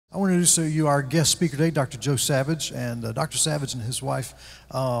I want to introduce to you our guest speaker today, Dr. Joe Savage. And Dr. Savage and his wife,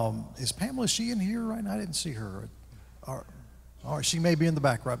 is Pamela, is she in here right now? I didn't see her. All right, she may be in the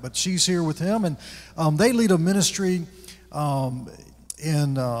back, right? But she's here with him. And they lead a ministry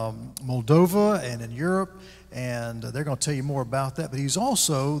in Moldova and in Europe. And they're going to tell you more about that. But he's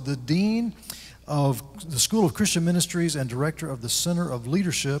also the dean of the School of Christian Ministries and director of the Center of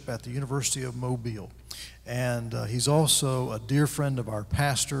Leadership at the University of Mobile. And he's also a dear friend of our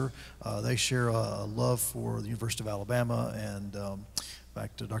pastor. They share a love for the University of Alabama. And in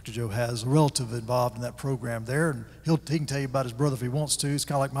fact, Dr. Joe has a relative involved in that program there. And he can tell you about his brother if he wants to. He's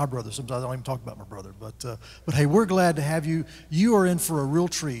kind of like my brother. Sometimes I don't even talk about my brother. But hey, we're glad to have you. You are in for a real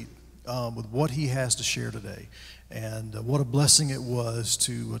treat with what he has to share today. And what a blessing it was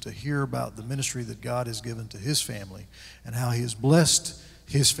to hear about the ministry that God has given to his family and how he has blessed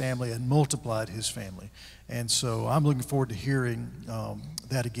his family and multiplied his family. And so I'm looking forward to hearing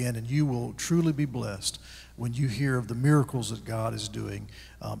that again, and you will truly be blessed when you hear of the miracles that God is doing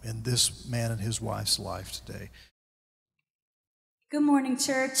in this man and his wife's life today. Good morning,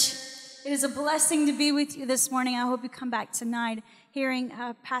 church. It is a blessing to be with you this morning. I hope you come back tonight hearing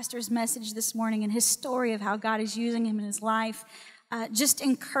Pastor's message this morning and his story of how God is using him in his life. Just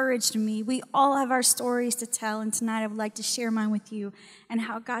encouraged me. We all have our stories to tell, and tonight I would like to share mine with you and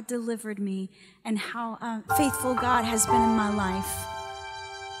how God delivered me and how faithful God has been in my life.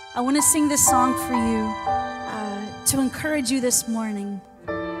 I want to sing this song for you to encourage you this morning,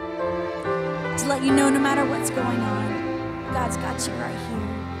 to let you know no matter what's going on, God's got you right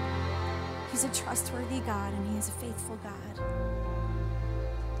here. He's a trustworthy God, and he is a faithful God.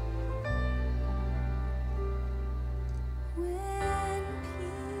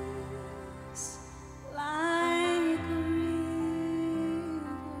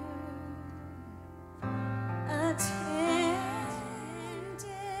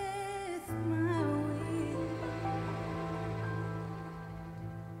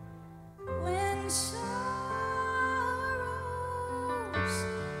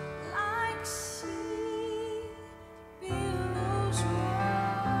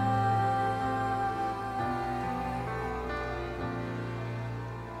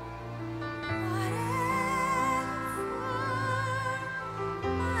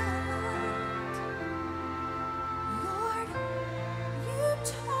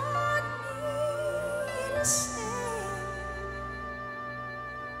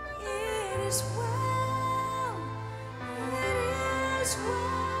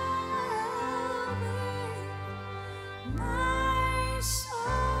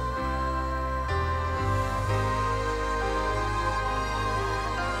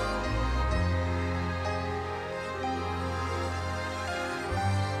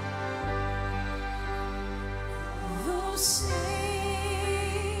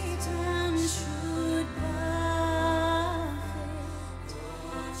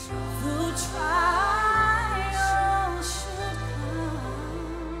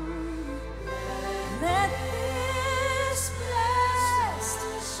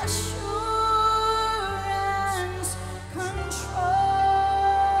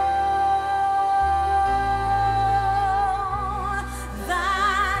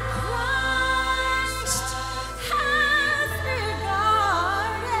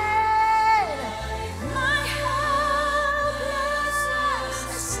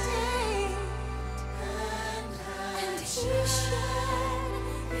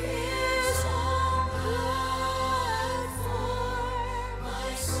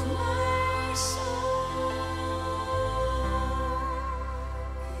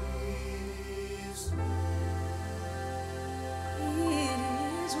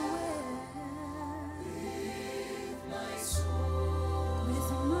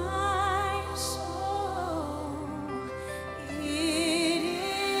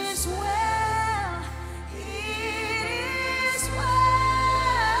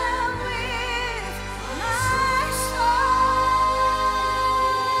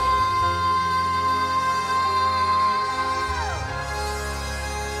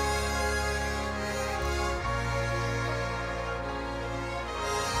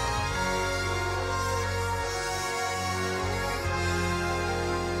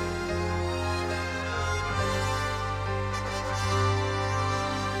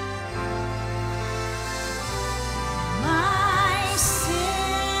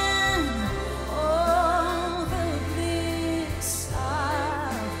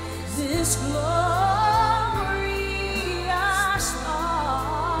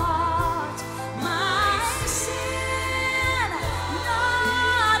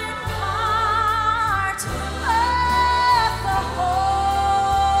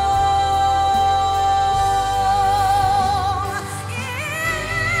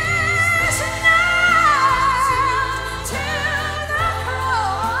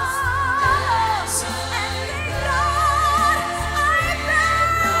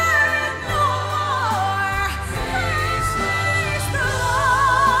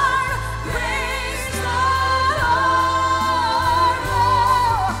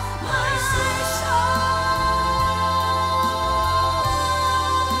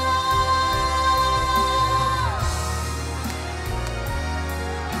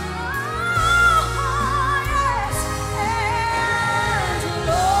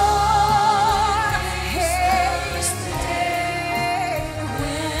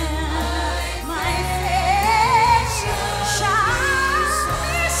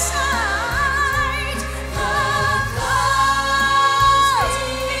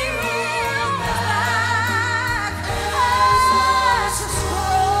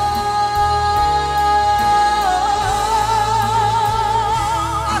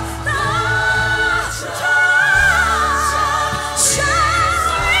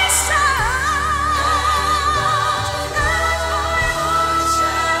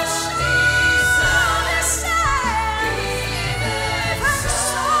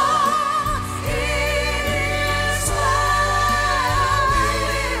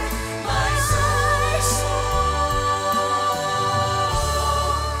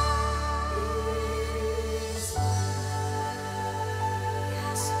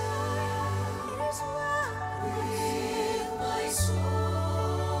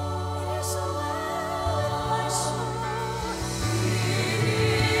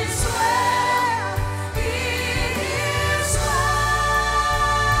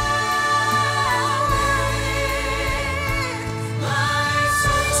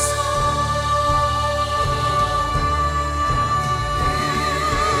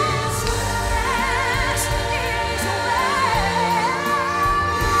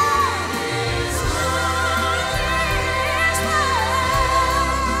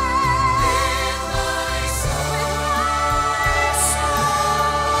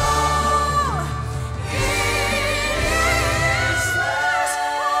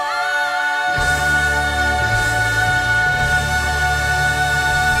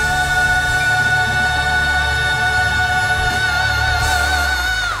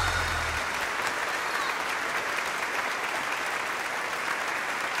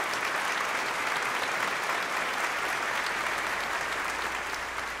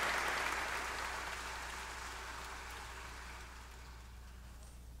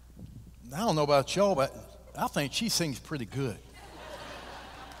 I don't know about y'all, but I think she sings pretty good.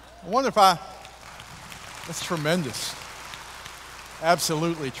 I wonder if that's tremendous.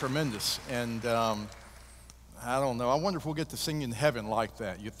 Absolutely tremendous. And I don't know. I wonder if we'll get to sing in heaven like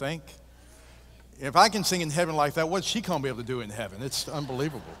that. You think? If I can sing in heaven like that, what's she going to be able to do in heaven? It's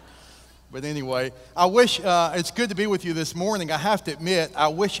unbelievable. But anyway, I wish, it's good to be with you this morning. I have to admit, I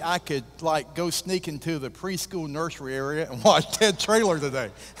wish I could go sneak into the preschool nursery area and watch Ted Trailer today.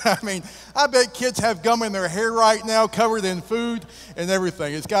 I mean, I bet kids have gum in their hair right now, covered in food and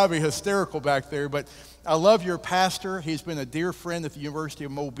everything. It's got to be hysterical back there. But I love your pastor. He's been a dear friend at the University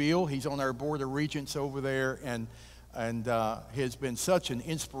of Mobile. He's on our board of regents over there, and has been such an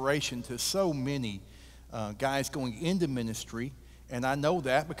inspiration to so many guys going into ministry. And I know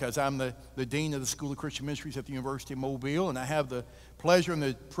that because I'm the dean of the School of Christian Ministries at the University of Mobile, and I have the pleasure and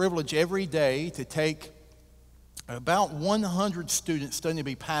the privilege every day to take about 100 students studying to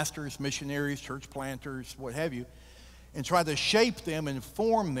be pastors, missionaries, church planters, what have you, and try to shape them and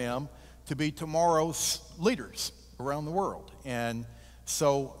form them to be tomorrow's leaders around the world. And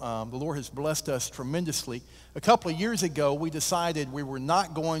so the Lord has blessed us tremendously. A couple of years ago, we decided we were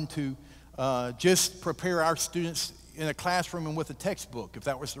not going to just prepare our students in a classroom and with a textbook. If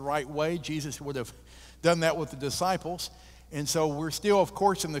that was the right way, Jesus would have done that with the disciples. And so we're still, of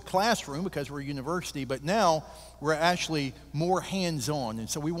course, in the classroom because we're a university, but now we're actually more hands-on. And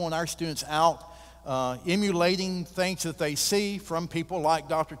so we want our students out emulating things that they see from people like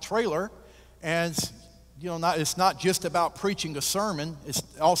Dr. Trailer. And it's not just about preaching a sermon, it's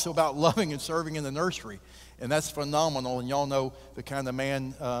also about loving and serving in the nursery. And that's phenomenal, and y'all know the kind of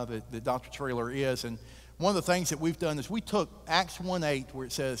man that Dr. Trailer is. And one of the things that we've done is we took Acts 1:8, where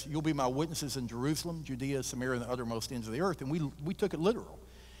it says, "You'll be my witnesses in Jerusalem, Judea, Samaria, and the uttermost ends of the earth," and we took it literal.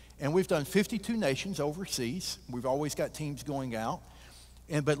 And we've done 52 nations overseas. We've always got teams going out.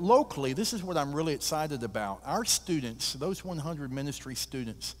 But locally, this is what I'm really excited about. Our students, those 100 ministry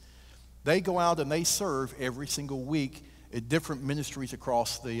students, they go out and they serve every single week at different ministries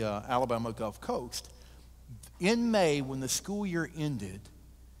across the Alabama Gulf Coast. In May, when the school year ended,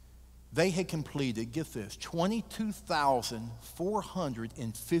 they had completed, get this,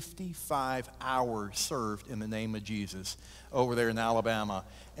 22,455 hours served in the name of Jesus over there in Alabama.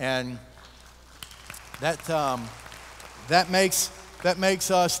 And that makes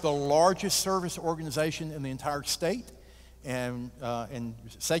us the largest service organization in the entire state, and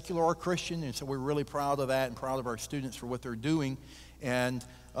secular or Christian, and so we're really proud of that and proud of our students for what they're doing. And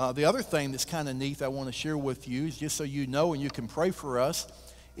the other thing that's kind of neat I want to share with you, is just so you know and you can pray for us,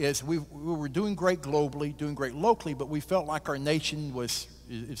 is we were doing great globally, doing great locally, but we felt like our nation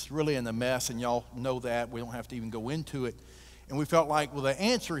it's really in a mess, and y'all know that. We don't have to even go into it. And we felt like, well, the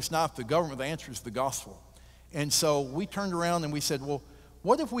answer is not the government, the answer is the gospel. And so we turned around and we said, well,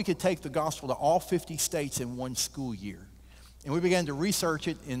 what if we could take the gospel to all 50 states in one school year? And we began to research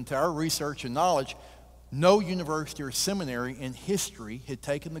it. Into our research and knowledge, no university or seminary in history had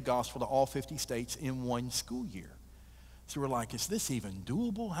taken the gospel to all 50 states in one school year. So we're like, is this even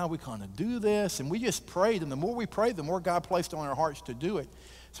doable? How are we going to do this? And we just prayed, and the more we prayed, the more God placed on our hearts to do it.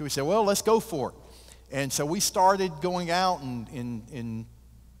 So we said, well, let's go for it. And so we started going out and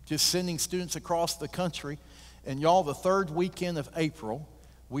just sending students across the country. And y'all, the third weekend of April,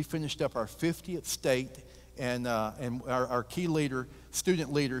 we finished up our 50th state, and our key leader,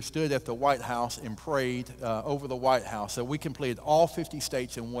 student leader, stood at the White House and prayed over the White House. So we completed all 50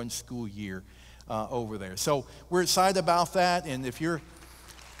 states in one school year over there. So we're excited about that, and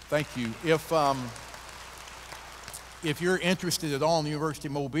thank you. If you're interested at all in the University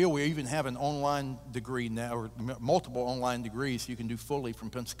of Mobile, we even have an online degree now, or multiple online degrees you can do fully from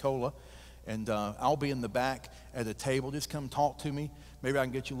Pensacola. And I'll be in the back at a table. Just come talk to me. Maybe I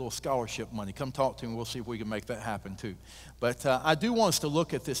can get you a little scholarship money. Come talk to me. We'll see if we can make that happen too. But I do want us to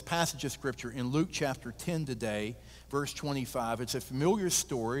look at this passage of Scripture in Luke chapter 10 today, verse 25. It's a familiar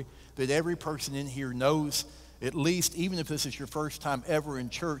story that every person in here knows, at least, even if this is your first time ever in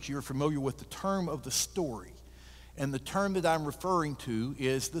church, you're familiar with the term of the story. And the term that I'm referring to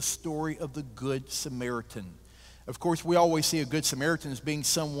is the story of the Good Samaritan. Of course, we always see a Good Samaritan as being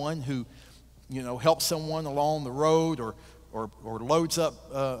someone who, helps someone along the road, or loads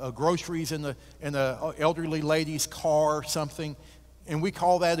up groceries in a elderly lady's car or something, and we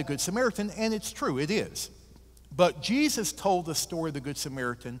call that a Good Samaritan, and it's true, it is. But Jesus told the story of the Good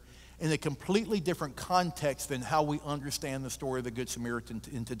Samaritan in a completely different context than how we understand the story of the Good Samaritan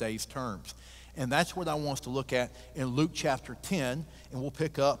in today's terms. And that's what I want us to look at in Luke chapter 10, and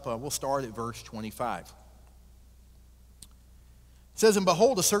we'll start at verse 25. It says, "And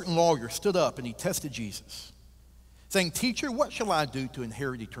behold, a certain lawyer stood up, and he tested Jesus, saying, 'Teacher, what shall I do to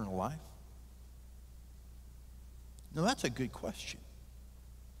inherit eternal life?' Now, that's a good question.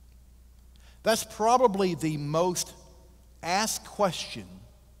 That's probably the most asked question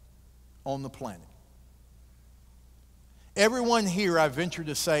on the planet. Everyone here, I venture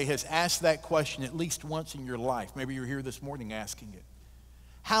to say, has asked that question at least once in your life. Maybe you're here this morning asking it.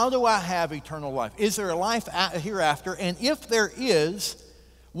 How do I have eternal life? Is there a life hereafter? And if there is,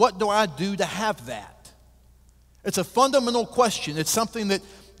 what do I do to have that? It's a fundamental question. It's something that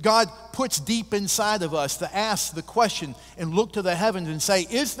God puts deep inside of us to ask the question and look to the heavens and say,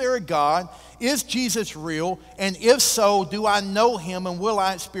 is there a God? Is Jesus real? And if so, do I know him and will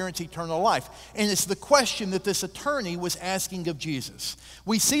I experience eternal life? And it's the question that this attorney was asking of Jesus.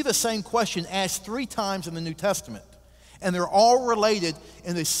 We see the same question asked 3 times in the New Testament, and they're all related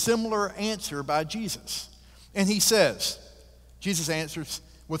in a similar answer by Jesus. And he says, Jesus answers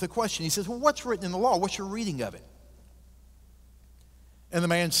with a question. He says, well, what's written in the law? What's your reading of it? And the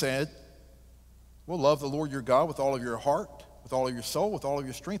man said, well, love the Lord your God with all of your heart, with all of your soul, with all of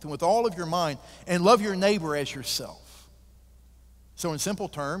your strength, and with all of your mind, and love your neighbor as yourself. So in simple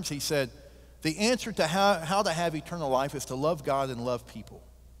terms, he said, the answer to how to have eternal life is to love God and love people.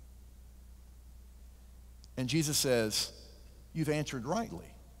 And Jesus says, you've answered rightly.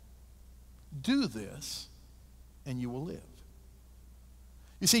 Do this, and you will live.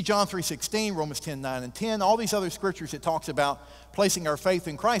 You see, John 3:16, Romans 10:9 and 10, all these other scriptures that talks about placing our faith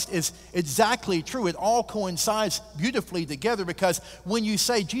in Christ is exactly true. It all coincides beautifully together, because when you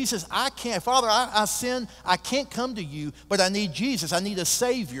say, Jesus, I can't, Father, I sin, I can't come to you, but I need Jesus. I need a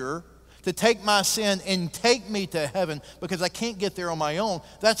Savior to take my sin and take me to heaven because I can't get there on my own.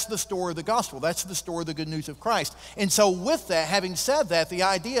 That's the story of the gospel. That's the story of the good news of Christ. And so with that, having said that, the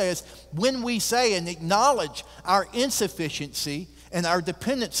idea is when we say and acknowledge our insufficiency and our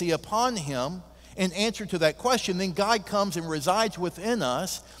dependency upon him in answer to that question, then God comes and resides within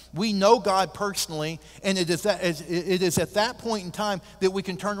us. We know God personally, and it is at that point in time that we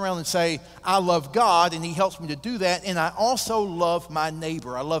can turn around and say, I love God, and he helps me to do that, and I also love my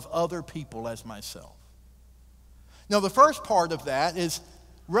neighbor. I love other people as myself. Now, the first part of that is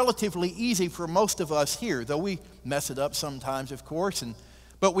relatively easy for most of us here, though we mess it up sometimes, of course,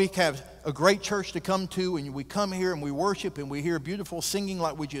 but we have a great church to come to, and we come here and we worship, and we hear beautiful singing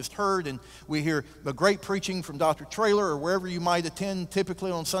like we just heard, and we hear the great preaching from Dr. Traylor or wherever you might attend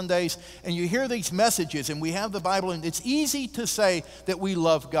typically on Sundays, and you hear these messages, and we have the Bible, and it's easy to say that we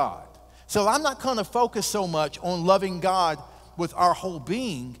love God. So I'm not going to focus so much on loving God with our whole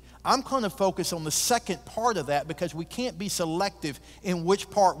being. I'm going to focus on the second part of that, because we can't be selective in which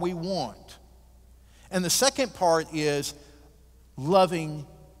part we want. And the second part is loving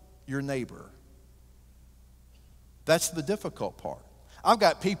your neighbor. That's the difficult part. I've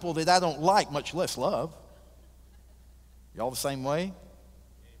got people that I don't like, much less love. Y'all the same way?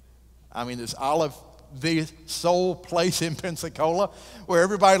 I mean, this Olive the Soul place in Pensacola where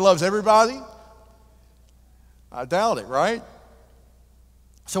everybody loves everybody? I doubt it, right?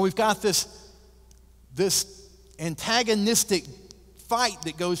 So we've got this antagonistic fight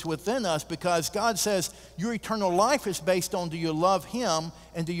that goes within us, because God says your eternal life is based on, do you love him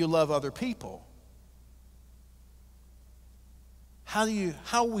and do you love other people? How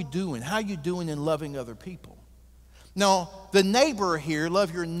are we doing? How are you doing in loving other people? Now, the neighbor here,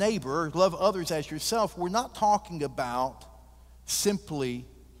 love your neighbor, love others as yourself, we're not talking about simply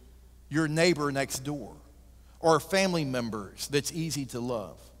your neighbor next door or family members that's easy to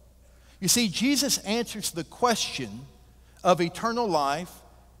love. You see, Jesus answers the question of eternal life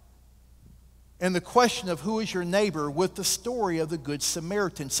and the question of who is your neighbor with the story of the Good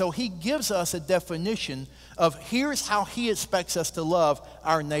Samaritan. So he gives us a definition of here's how he expects us to love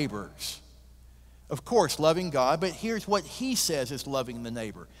our neighbors. Of course, loving God, but here's what he says is loving the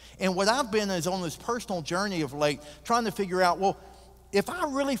neighbor. And what I've been is on this personal journey of late, trying to figure out, well, if I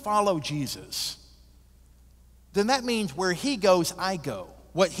really follow Jesus, then that means where he goes, I go.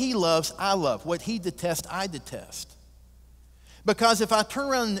 What he loves, I love. What he detests, I detest. Because if I turn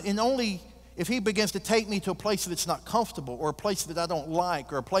around and if he begins to take me to a place that's not comfortable, or a place that I don't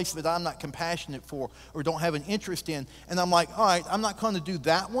like, or a place that I'm not compassionate for, or don't have an interest in, and I'm like, all right, I'm not going to do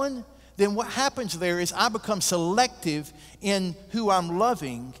that one, then what happens there is I become selective in who I'm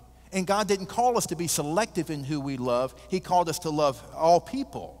loving, and God didn't call us to be selective in who we love. He called us to love all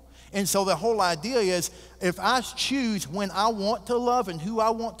people. And so the whole idea is, if I choose when I want to love and who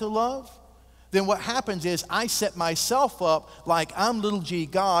I want to love, then what happens is I set myself up like I'm little g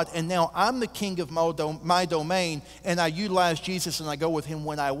God, and now I'm the king of my domain, and I utilize Jesus and I go with him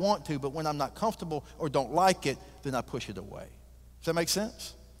when I want to, but when I'm not comfortable or don't like it, then I push it away. Does that make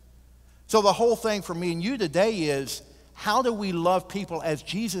sense? So the whole thing for me and you today is, How do we love people as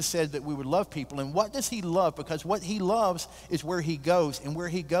Jesus said that we would love people? And what does he love? Because what he loves is where he goes, and where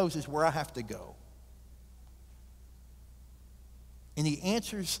he goes is where I have to go. And he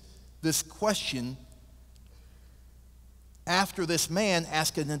answers this question after this man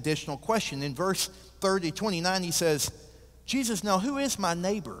asks an additional question. In verse 29, he says, Jesus, now who is my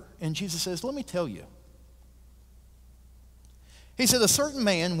neighbor? And Jesus says, let me tell you. He said, a certain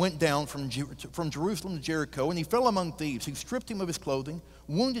man went down from Jerusalem to Jericho, and he fell among thieves, who stripped him of his clothing,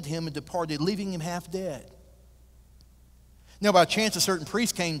 wounded him, and departed, leaving him half dead. Now, by chance, a certain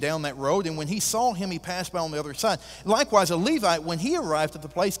priest came down that road, and when he saw him, he passed by on the other side. Likewise, a Levite, when he arrived at the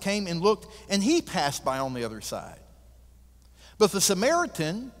place, came and looked, and he passed by on the other side. But the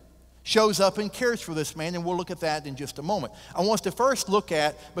Samaritan shows up and cares for this man, and we'll look at that in just a moment. I want us to first look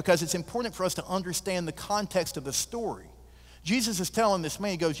at, because it's important for us to understand the context of the story. Jesus is telling this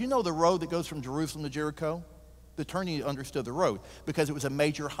man, he goes, you know the road that goes from Jerusalem to Jericho? The attorney understood the road because it was a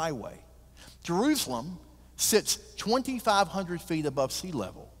major highway. Jerusalem sits 2,500 feet above sea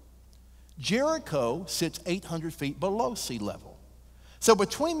level. Jericho sits 800 feet below sea level. So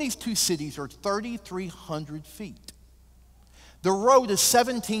between these two cities are 3,300 feet. The road is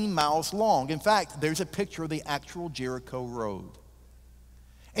 17 miles long. In fact, there's a picture of the actual Jericho road.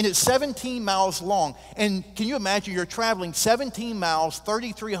 And it's 17 miles long. And can you imagine you're traveling 17 miles,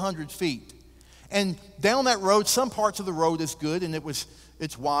 3,300 feet. And down that road, some parts of the road is good and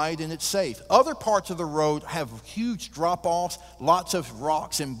it's wide and it's safe. Other parts of the road have huge drop-offs, lots of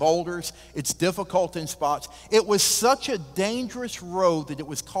rocks and boulders. It's difficult in spots. It was such a dangerous road that it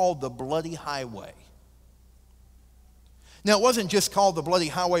was called the Bloody Highway. Now, it wasn't just called the Bloody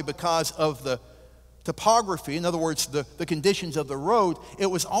Highway because of the topography, in other words, the conditions of the road. It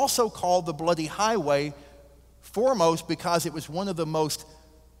was also called the Bloody Highway foremost because it was one of the most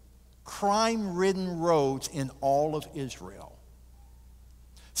crime-ridden roads in all of Israel.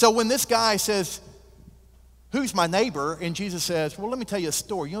 So when this guy says, who's my neighbor? And Jesus says, well, let me tell you a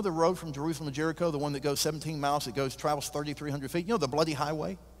story. You know the road from Jerusalem to Jericho, the one that goes 17 miles, travels 3,300 feet? You know the Bloody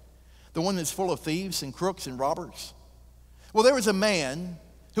Highway? The one that's full of thieves and crooks and robbers? Well, there was a man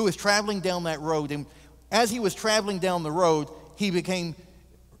who was traveling down that road, and as he was traveling down the road,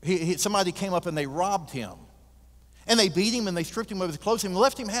 somebody came up and they robbed him. And they beat him and they stripped him of his clothes and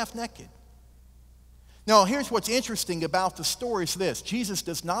left him half naked. Now, here's what's interesting about the story is this. Jesus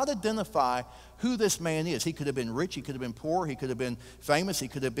does not identify who this man is. He could have been rich, he could have been poor, he could have been famous, he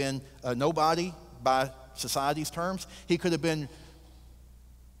could have been nobody by society's terms. He could have been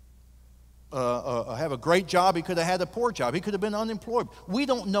have a great job. He could have had a poor job. He could have been unemployed. We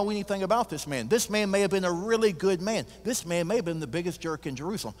don't know anything about this man. This man may have been a really good man. This man may have been the biggest jerk in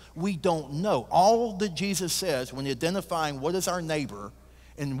Jerusalem. We don't know. All that Jesus says when identifying what is our neighbor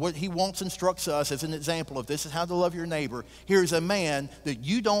and what he wants instructs us as an example of this is how to love your neighbor. Here's a man that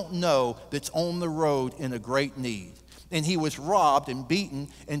you don't know that's on the road in a great need. And he was robbed and beaten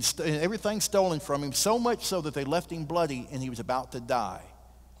and everything stolen from him, so much so that they left him bloody and he was about to die.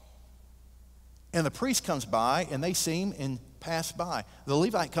 And the priest comes by, and they see him and pass by. The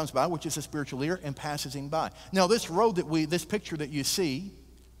Levite comes by, which is a spiritual leader, and passes him by. Now, this road this picture that you see,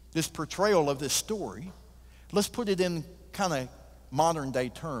 this portrayal of this story, let's put it in kind of modern day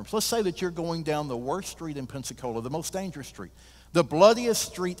terms. Let's say that you're going down the worst street in Pensacola, the most dangerous street, the bloodiest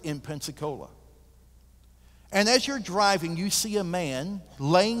street in Pensacola. And as you're driving, you see a man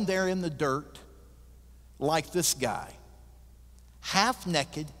laying there in the dirt like this guy, half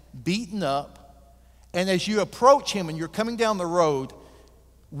naked, beaten up. And as you approach him and you're coming down the road,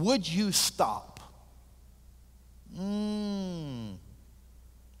 would you stop? I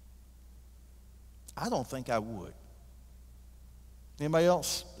don't think I would. Anybody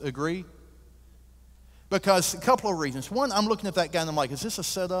else agree? Because a couple of reasons. One, I'm looking at that guy and I'm like, is this a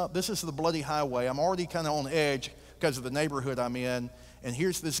setup? This is the Bloody Highway. I'm already kind of on edge because of the neighborhood I'm in. And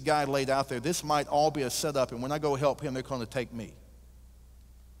here's this guy laid out there. This might all be a setup. And when I go help him, they're going to take me.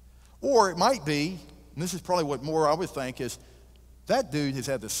 Or it might be, and this is probably what more I would think, is that dude has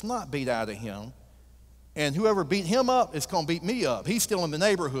had the snot beat out of him, and whoever beat him up is going to beat me up. He's still in the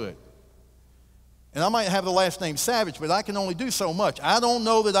neighborhood. And I might have the last name Savage, but I can only do so much. I don't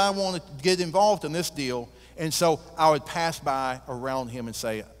know that I want to get involved in this deal, and so I would pass by around him and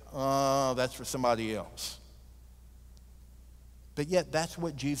say, that's for somebody else. But yet that's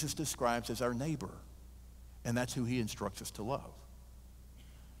what Jesus describes as our neighbor, and that's who he instructs us to love.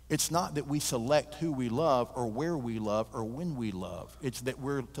 It's not that we select who we love or where we love or when we love. It's that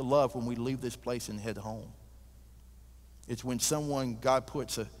we're to love when we leave this place and head home. It's when God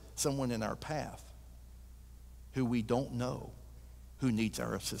puts someone in our path who we don't know, who needs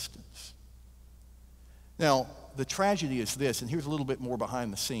our assistance. Now, the tragedy is this, and here's a little bit more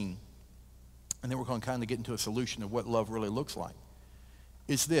behind the scene, and then we're going to kind of get into a solution of what love really looks like,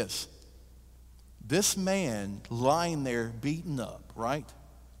 is this. This man lying there beaten up, right,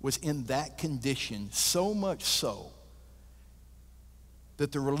 was in that condition, so much so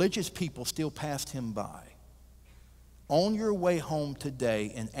that the religious people still passed him by. On your way home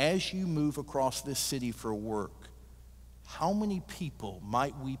today, and as you move across this city for work, how many people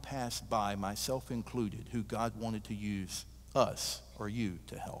might we pass by, myself included, who God wanted to use us or you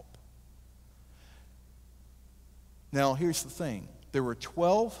to help? Now, here's the thing. There were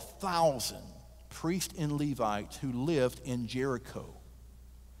 12,000 priests and Levites who lived in Jericho.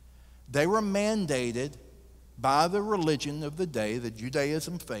 They were mandated by the religion of the day, the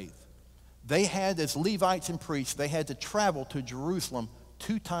Judaism faith. They had, as Levites and priests, they had to travel to Jerusalem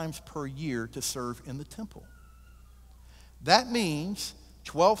 2 times per year to serve in the temple. That means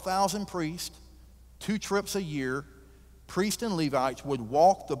 12,000 priests, 2 trips a year, priests and Levites would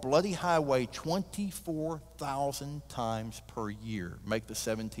walk the bloody highway 24,000 times per year, make the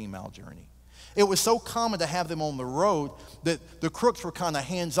 17-mile journey. It was so common to have them on the road that the crooks were kind of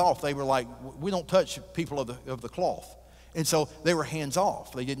hands off. They were like, we don't touch people of the cloth. And so they were hands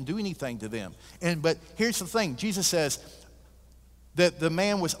off. They didn't do anything to them. But here's the thing. Jesus says that the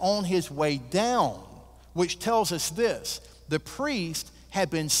man was on his way down, which tells us this. The priest had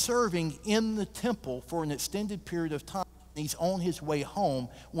been serving in the temple for an extended period of time. He's on his way home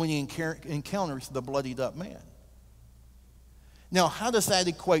when he encounters the bloodied up man. Now, how does that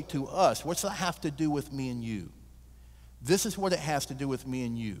equate to us? What's that have to do with me and you? This is what it has to do with me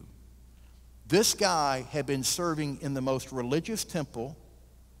and you. This guy had been serving in the most religious temple,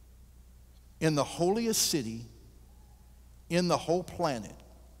 in the holiest city, in the whole planet,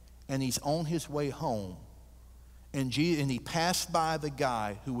 and he's on his way home. And he passed by the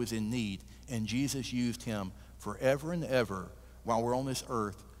guy who was in need, and Jesus used him forever and ever while we're on this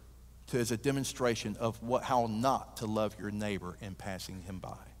earth as a demonstration of how not to love your neighbor in passing him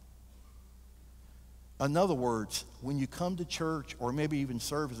by. In other words, when you come to church, or maybe even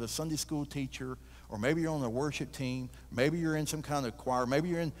serve as a Sunday school teacher, or maybe you're on the worship team, maybe you're in some kind of choir,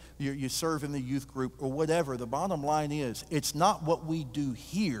 maybe you serve in the youth group, or whatever, the bottom line is, it's not what we do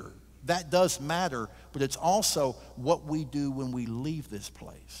here. That does matter, but it's also what we do when we leave this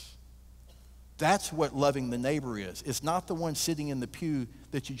place. That's what loving the neighbor is. It's not the one sitting in the pew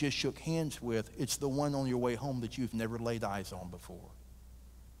that you just shook hands with. It's the one on your way home that you've never laid eyes on before.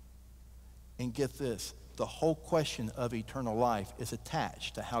 And get this, the whole question of eternal life is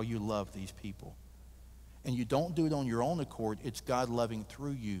attached to how you love these people. And you don't do it on your own accord. It's God loving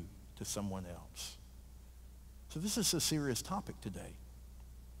through you to someone else. So this is a serious topic today.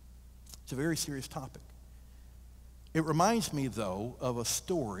 It's a very serious topic. It reminds me, though, of a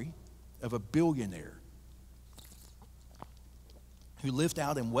story of a billionaire who lived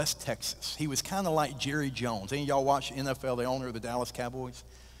out in West Texas. He was kind of like Jerry Jones. Any of y'all watch NFL, the owner of the Dallas Cowboys?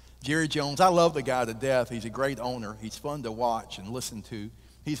 Jerry Jones, I love the guy to death. He's a great owner. He's fun to watch and listen to.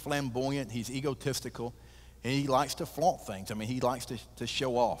 He's flamboyant. He's egotistical. And he likes to flaunt things. I mean, he likes to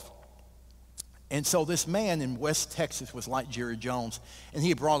show off. And so this man in West Texas was like Jerry Jones. And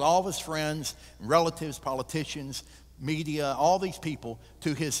he brought all of his friends, relatives, politicians, media, all these people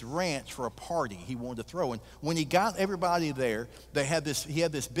to his ranch for a party he wanted to throw. And when he got everybody there, he had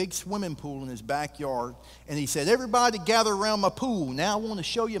this big swimming pool in his backyard. And he said, everybody gather around my pool. Now I want to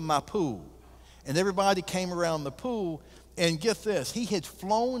show you my pool. And everybody came around the pool. And get this, he had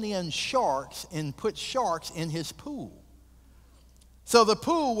flown in sharks and put sharks in his pool. So the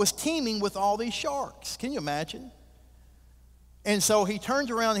pool was teeming with all these sharks. Can you imagine? And so he turns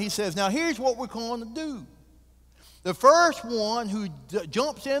around and he says, now here's what we're going to do. The first one who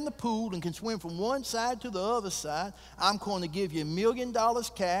jumps in the pool and can swim from one side to the other side, I'm going to give you $1 million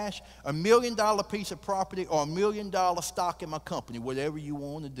cash, $1 million piece of property, or $1 million stock in my company, whatever you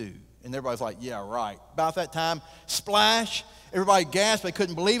want to do. And everybody's like, yeah, right. About that time, splash. Everybody gasped. They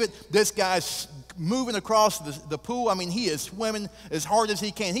couldn't believe it. This guy's moving across the pool. I mean, he is swimming as hard as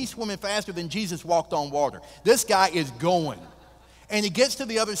he can. He's swimming faster than Jesus walked on water. This guy is going. And he gets to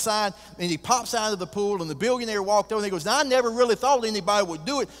the other side, and he pops out of the pool, and the billionaire walked over, and he goes, now, I never really thought anybody would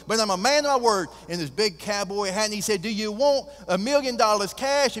do it, but I'm a man of my word. In his big cowboy hat, and he said, do you want $1 million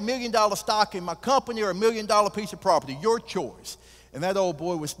cash, $1 million stock in my company, or $1 million piece of property? Your choice. And that old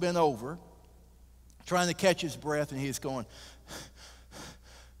boy was bent over, trying to catch his breath, and he was going,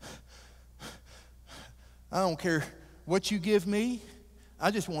 I don't care what you give me.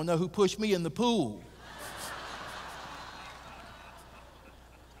 I just want to know who pushed me in the pool.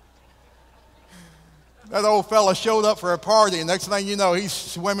 That old fella showed up for a party, and next thing you know, he's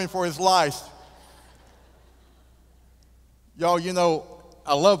swimming for his life. Y'all, you know,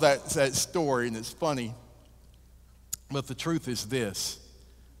 I love that story, and it's funny. But the truth is this.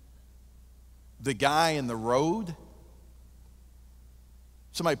 The guy in the road,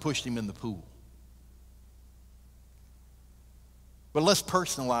 somebody pushed him in the pool. But let's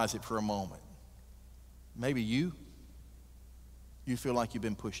personalize it for a moment. Maybe you feel like you've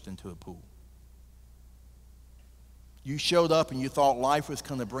been pushed into a pool. You showed up and you thought life was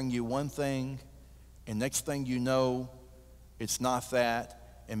going to bring you one thing, and next thing you know, it's not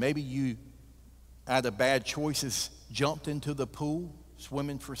that. And maybe you, out of bad choices, jumped into the pool,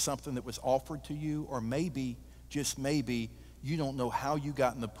 swimming for something that was offered to you. Or maybe, just maybe, you don't know how you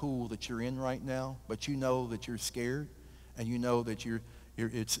got in the pool that you're in right now, but you know that you're scared, and you know that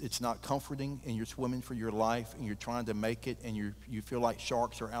it's not comforting, and you're swimming for your life, and you're trying to make it, and you feel like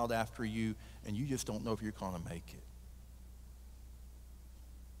sharks are out after you, and you just don't know if you're going to make it.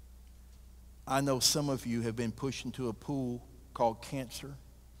 I know some of you have been pushed into a pool called cancer.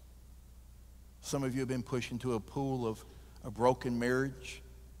 Some of you have been pushed into a pool of a broken marriage,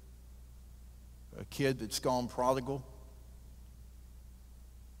 a kid that's gone prodigal.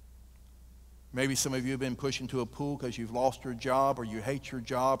 Maybe some of you have been pushed into a pool because you've lost your job, or you hate your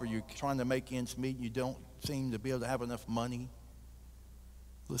job, or you're trying to make ends meet and you don't seem to be able to have enough money.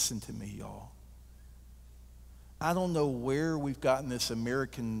 Listen to me, y'all. I don't know where we've gotten this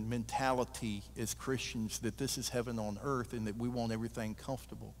American mentality as Christians that this is heaven on earth and that we want everything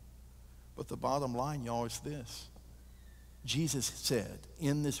comfortable. But the bottom line, y'all, is this. Jesus said,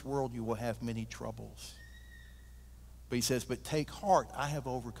 in this world you will have many troubles. But he says, but take heart, I have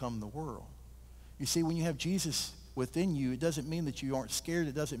overcome the world. You see, when you have Jesus within you, it doesn't mean that you aren't scared.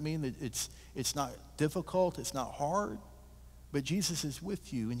 It doesn't mean that it's not difficult, it's not hard. But Jesus is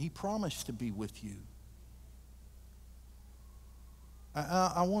with you, and he promised to be with you.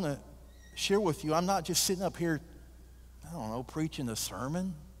 I want to share with you, I'm not just sitting up here, I don't know, preaching a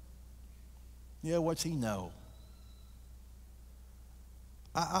sermon. Yeah, what's he know?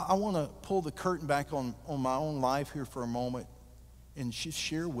 I want to pull the curtain back on my own life here for a moment and just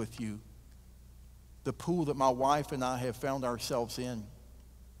share with you the pool that my wife and I have found ourselves in.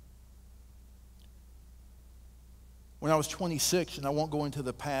 When I was 26, and I won't go into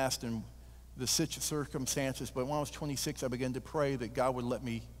the past and the circumstances, but when I was 26, I began to pray that God would let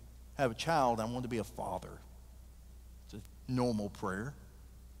me have a child. I wanted to be a father. It's a normal prayer.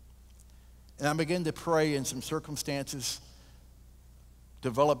 And I began to pray, and some circumstances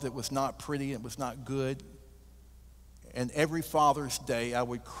developed that was not pretty, it was not good. And every Father's Day, I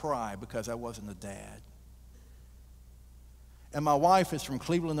would cry because I wasn't a dad. And my wife is from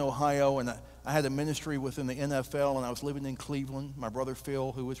Cleveland, Ohio, and I had a ministry within the NFL, and I was living in Cleveland. My brother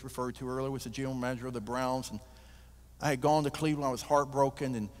Phil, who was referred to earlier, was the general manager of the Browns. And I had gone to Cleveland. I was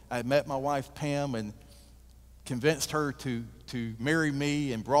heartbroken, and I had met my wife, Pam, and convinced her to marry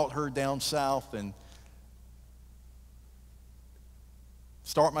me and brought her down south and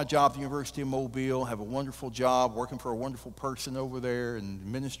start my job at the University of Mobile, have a wonderful job, working for a wonderful person over there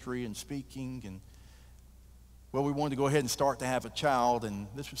in ministry and speaking. And well, we wanted to go ahead and start to have a child, and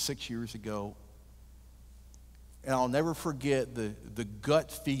this was 6 years ago. And I'll never forget the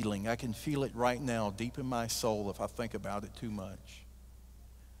gut feeling. I can feel it right now deep in my soul if I think about it too much.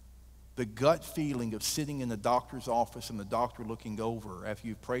 The gut feeling of sitting in the doctor's office and the doctor looking over after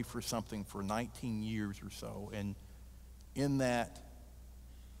you've prayed for something for 19 years or so. And in that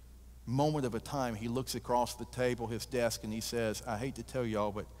moment of a time, he looks across the table, his desk, and he says, I hate to tell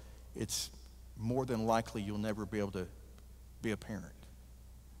y'all, but it's more than likely you'll never be able to be a parent.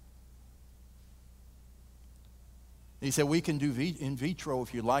 And he said, we can do in vitro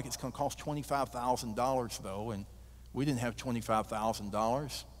if you like. It's going to cost $25,000 though, and we didn't have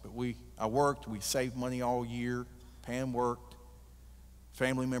 $25,000, but I worked, we saved money all year, Pam worked,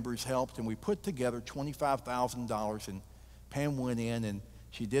 family members helped, and we put together $25,000, and Pam went in and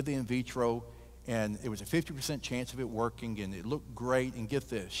she did the in vitro, and it was a 50% chance of it working, and it looked great. And get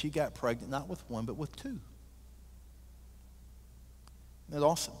this, she got pregnant not with one, but with two. Isn't that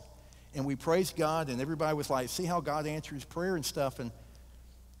awesome? And we praised God, and everybody was like, see how God answers prayer and stuff. And,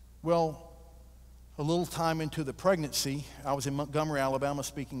 well, a little time into the pregnancy, I was in Montgomery, Alabama,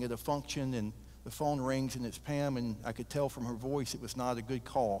 speaking at a function, and the phone rings, and it's Pam, and I could tell from her voice it was not a good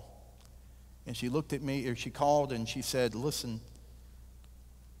call. And she looked at me, or she called, and she said, listen,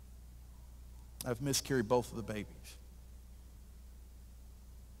 I've miscarried both of the babies.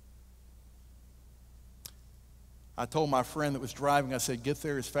 I told my friend that was driving, I said, get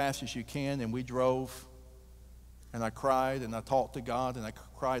there as fast as you can, and we drove, and I cried, and I talked to God, and I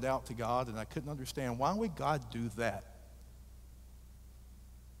cried out to God, and I couldn't understand, why would God do that?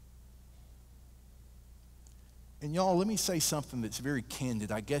 And y'all, let me say something that's very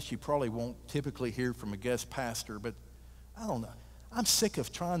candid. I guess you probably won't typically hear from a guest pastor, but I don't know. I'm sick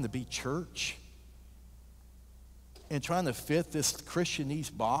of trying to be church and trying to fit this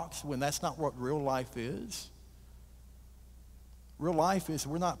Christianese box when that's not what real life is. Real life is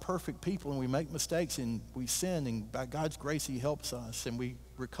we're not perfect people, and we make mistakes, and we sin, and by God's grace, He helps us, and we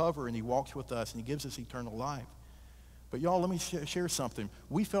recover, and He walks with us, and He gives us eternal life. But y'all, let me share something.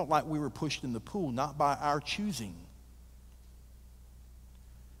 We felt like we were pushed in the pool, not by our choosing.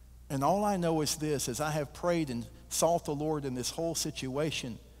 And all I know is this, as I have prayed and sought the Lord in this whole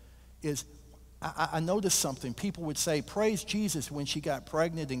situation, is I noticed something. People would say, praise Jesus when she got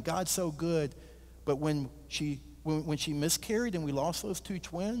pregnant, and God's so good. But when she miscarried and we lost those two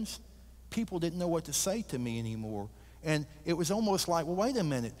twins, people didn't know what to say to me anymore. And it was almost like, well, wait a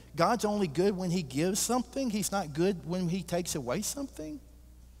minute. God's only good when He gives something. He's not good when He takes away something.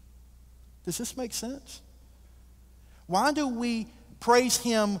 Does this make sense? Why do we praise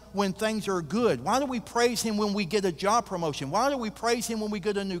Him when things are good? Why do we praise Him when we get a job promotion? Why do we praise Him when we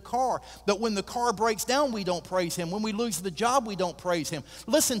get a new car? But when the car breaks down, we don't praise Him. When we lose the job, we don't praise Him.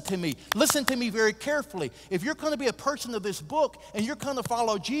 Listen to me. Listen to me very carefully. If you're going to be a person of this book and you're going to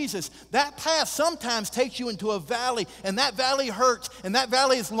follow Jesus, that path sometimes takes you into a valley, and that valley hurts, and that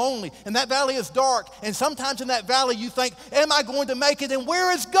valley is lonely, and that valley is dark, and sometimes in that valley you think, am I going to make it? And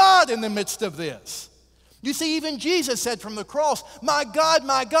where is God in the midst of this? You see, even Jesus said from the cross, my God,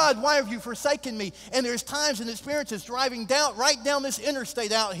 why have you forsaken me? And there's times and experiences driving right down this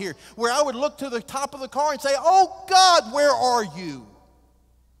interstate out here where I would look to the top of the car and say, oh God, where are you?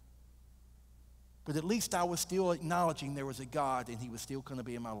 But at least I was still acknowledging there was a God and He was still going to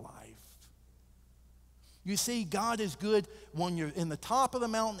be in my life. You see, God is good when you're in the top of the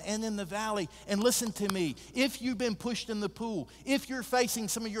mountain and in the valley. And listen to me, if you've been pushed in the pool, if you're facing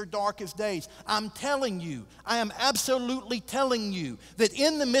some of your darkest days, I'm telling you, I am absolutely telling you that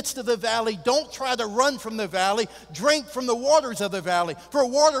in the midst of the valley, don't try to run from the valley, drink from the waters of the valley. For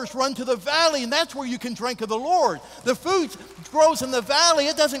waters run to the valley, and that's where you can drink of the Lord. The food grows in the valley,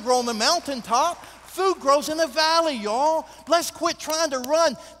 it doesn't grow on the mountaintop. Food grows in the valley, y'all. Let's quit trying to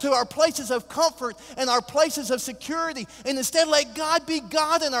run to our places of comfort and our places of security, and instead let God be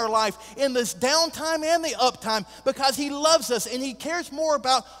God in our life in this downtime and the uptime, because He loves us and He cares more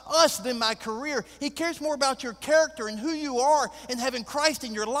about us than my career. He cares more about your character and who you are and having Christ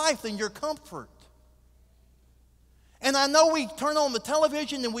in your life than your comfort. And I know we turn on the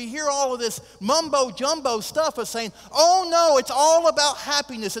television and we hear all of this mumbo-jumbo stuff of saying, oh no, it's all about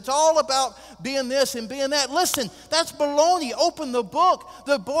happiness. It's all about being this and being that. Listen, that's baloney. Open the book.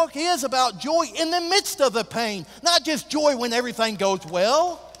 The book is about joy in the midst of the pain, not just joy when everything goes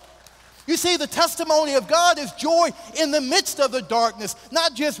well. You see, the testimony of God is joy in the midst of the darkness,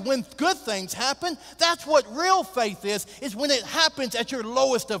 not just when good things happen. That's what real faith is when it happens at your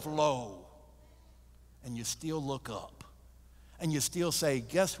lowest of low. And you still look up. And you still say,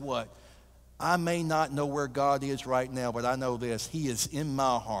 guess what? I may not know where God is right now, but I know this. He is in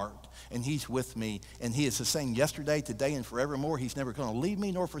my heart, and He's with me. And He is the same yesterday, today, and forevermore. He's never going to leave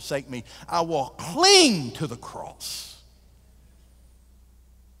me nor forsake me. I will cling to the cross.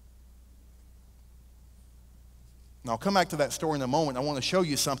 Now, I'll come back to that story in a moment. I want to show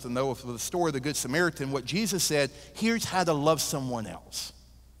you something, though, of the story of the Good Samaritan. What Jesus said, here's how to love someone else.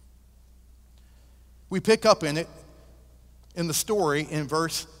 We pick up in it, in the story, in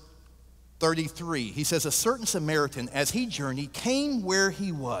verse 33. He says, a certain Samaritan, as he journeyed, came where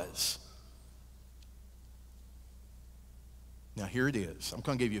he was. Now here it is. I'm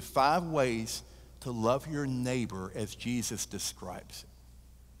going to give you 5 ways to love your neighbor as Jesus describes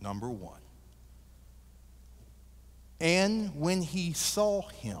it. Number 1. And when he saw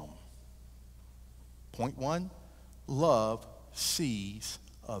him, point 1, love sees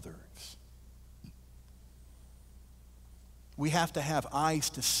others. We have to have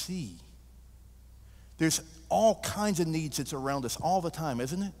eyes to see. There's all kinds of needs that's around us all the time,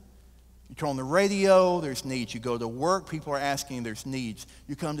 isn't it? You turn on the radio, there's needs. You go to work, people are asking, there's needs.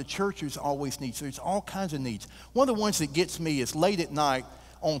 You come to church, there's always needs. There's all kinds of needs. One of the ones that gets me is late at night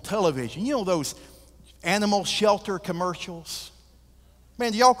on television. You know those animal shelter commercials?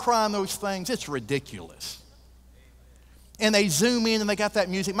 Man, do y'all cry on those things? It's ridiculous. And they zoom in and they got that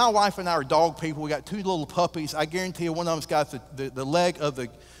music. My wife and I are dog people. We got 2 little puppies. I guarantee you one of them's got the leg of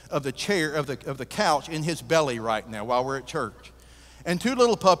the chair, of the couch in his belly right now while we're at church. And 2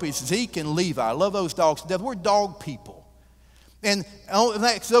 little puppies, Zeke and Levi. I love those dogs to death. We're dog people. And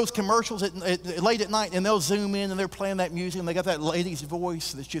those commercials late at night, and they'll zoom in and they're playing that music, and they got that lady's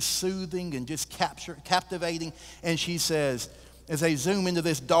voice that's just soothing and just captivating. And she says, as they zoom into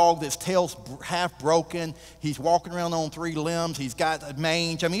this dog that's tail's half broken. He's walking around on 3 limbs. He's got a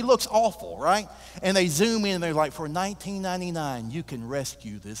mange. I mean, he looks awful, right? And they zoom in and they're like, for $19.99, you can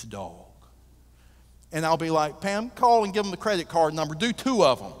rescue this dog. And I'll be like, Pam, call and give them the credit card number. Do 2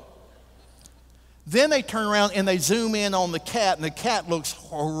 of them. Then they turn around and they zoom in on the cat, and the cat looks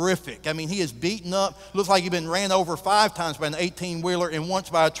horrific. I mean, he is beaten up. Looks like he's been ran over 5 times by an 18-wheeler and once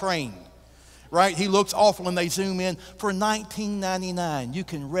by a train. Right? He looks awful, and they zoom in. For $19.99, you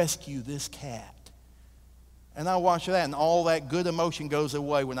can rescue this cat. And I watch that, and all that good emotion goes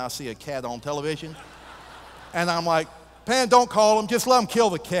away when I see a cat on television. And I'm like, Pam, don't call him. Just let him kill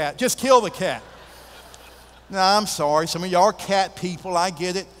the cat. Just kill the cat. No, I'm sorry. Some of y'all are cat people. I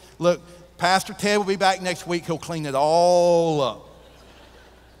get it. Look, Pastor Ted will be back next week. He'll clean it all up.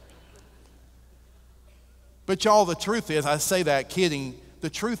 But y'all, the truth is, I say that kidding, the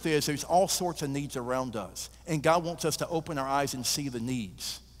truth is there's all sorts of needs around us. And God wants us to open our eyes and see the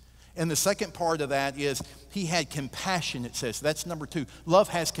needs. And the second part of that is he had compassion, it says. That's number 2. Love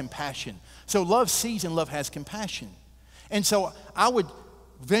has compassion. So love sees and love has compassion. And so I would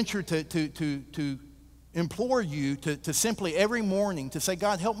venture to implore you to simply every morning to say,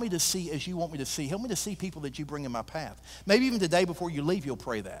 God, help me to see as you want me to see. Help me to see people that you bring in my path. Maybe even today before you leave, you'll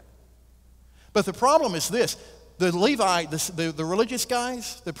pray that. But the problem is this. The Levite, the religious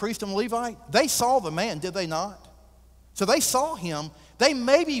guys, the priest and the Levite, they saw the man, did they not? So they saw him. They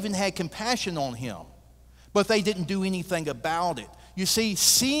maybe even had compassion on him, but they didn't do anything about it. You see,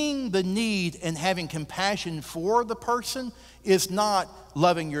 seeing the need and having compassion for the person is not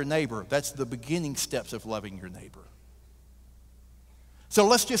loving your neighbor. That's the beginning steps of loving your neighbor. So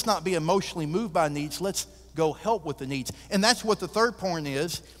let's just not be emotionally moved by needs. Let's go help with the needs. And that's what the third point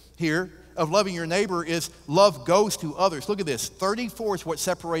is here of loving your neighbor is love goes to others. Look at this. 34 is what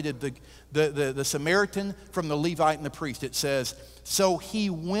separated the Samaritan from the Levite and the priest. It says, so he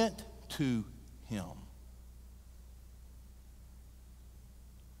went to him.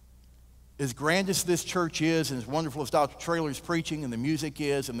 As grand as this church is, and as wonderful as Dr. Traylor's preaching and the music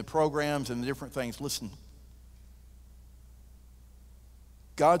is and the programs and the different things, listen.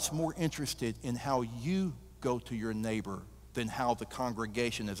 God's more interested in how you go to your neighbor than how the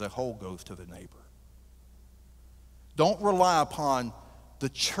congregation as a whole goes to the neighbor. Don't rely upon the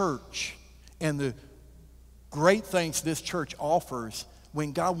church and the great things this church offers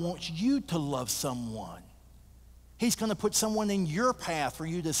when God wants you to love someone. He's going to put someone in your path for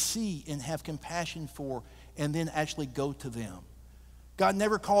you to see and have compassion for and then actually go to them. God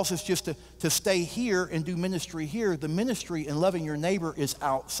never calls us just to stay here and do ministry here. The ministry in loving your neighbor is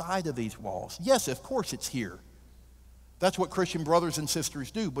outside of these walls. Yes, of course it's here. That's what Christian brothers and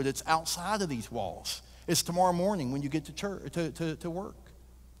sisters do, but it's outside of these walls. It's tomorrow morning when you get to church, to work.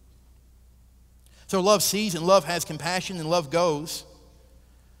 So love sees and love has compassion and love goes.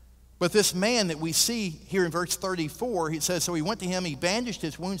 But this man that we see here in verse 34, he says, so he went to him, he bandaged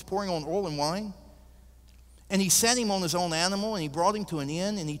his wounds, pouring on oil and wine. And he set him on his own animal, and he brought him to an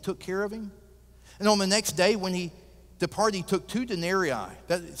inn, and he took care of him. And on the next day when he departed, he took 2 denarii.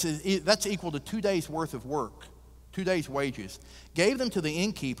 That's equal to 2 days' worth of work, 2 days' wages. Gave them to the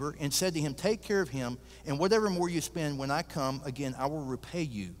innkeeper and said to him, take care of him, and whatever more you spend, when I come again, I will repay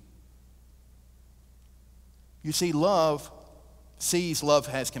you. You see, love sees, love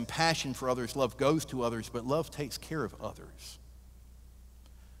has compassion for others, love goes to others, but love takes care of others.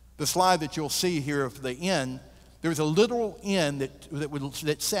 The slide that you'll see here of the inn, there was a literal inn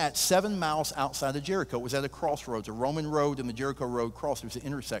that sat 7 miles outside of Jericho. It was at a crossroads, a Roman road and the Jericho road crossed. There was an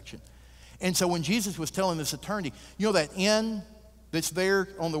intersection. And so when Jesus was telling this attorney, you know that inn that's there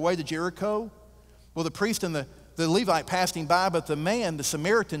on the way to Jericho? Well, the priest and the Levite passed him by, but the man, the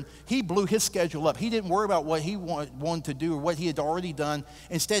Samaritan, he blew his schedule up. He didn't worry about what he wanted to do or what he had already done.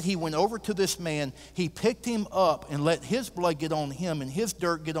 Instead, he went over to this man. He picked him up and let his blood get on him and his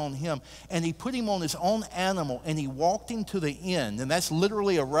dirt get on him. And he put him on his own animal, and he walked him to the inn. And that's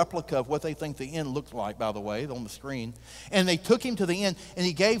literally a replica of what they think the inn looked like, by the way, on the screen. And they took him to the inn, and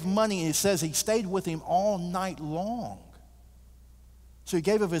he gave money, and it says he stayed with him all night long. So he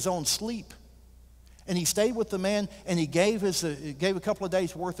gave of his own sleep. And he stayed with the man, and he gave a couple of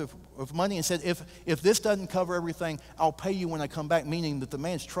days' worth of money and said, if this doesn't cover everything, I'll pay you when I come back, meaning that the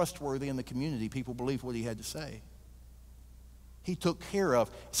man's trustworthy in the community. People believed what he had to say. He took care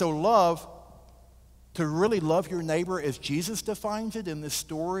of. So love, to really love your neighbor as Jesus defines it in this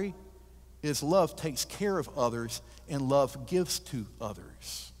story, is love takes care of others and love gives to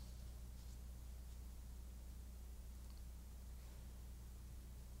others.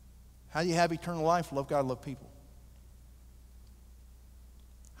 How do you have eternal life? Love God, love people.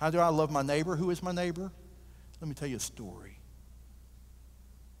 How do I love my neighbor? Who is my neighbor? Let me tell you a story.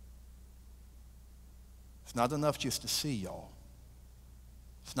 It's not enough just to see, y'all.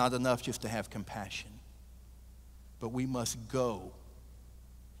 It's not enough just to have compassion. But we must go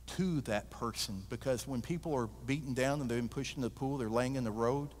to that person, because when people are beaten down and they've been pushed in the pool, they're laying in the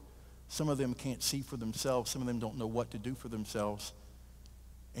road, some of them can't see for themselves. Some of them don't know what to do for themselves.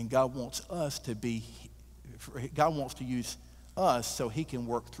 And God wants God wants to use us so he can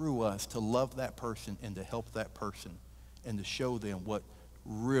work through us to love that person and to help that person and to show them what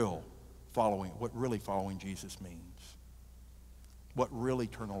really following Jesus means, what real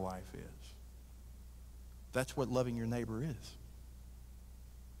eternal life is. That's what loving your neighbor is.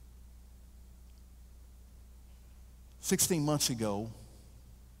 16 months ago,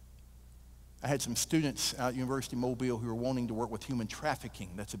 I had some students out at University of Mobile who were wanting to work with human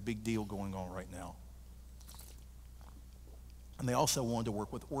trafficking. That's a big deal going on right now. And they also wanted to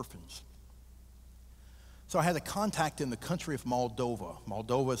work with orphans. So I had a contact in the country of Moldova.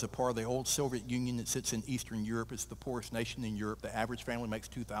 Moldova is a part of the old Soviet Union that sits in Eastern Europe. It's the poorest nation in Europe. The average family makes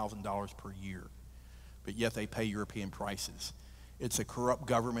 $2,000 per year, but yet they pay European prices. It's a corrupt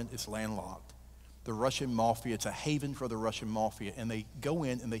government. It's landlocked. The Russian mafia, it's a haven for the Russian mafia, and they go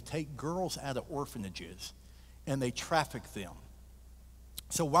in and they take girls out of orphanages and they traffic them.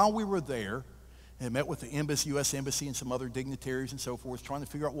 So while we were there and met with the embassy, U.S. Embassy, and some other dignitaries and so forth, trying to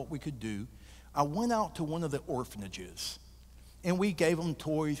figure out what we could do, I went out to one of the orphanages and we gave them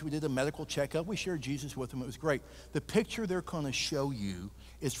toys. We did a medical checkup. We shared Jesus with them. It was great. The picture they're going to show you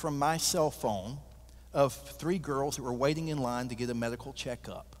is from my cell phone of 3 girls that were waiting in line to get a medical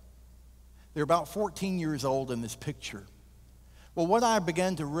checkup. They're about 14 years old in this picture. Well, what I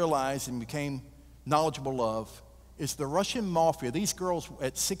began to realize and became knowledgeable of is the Russian mafia. These girls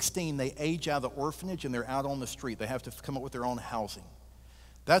at 16, they age out of the orphanage and they're out on the street. They have to come up with their own housing.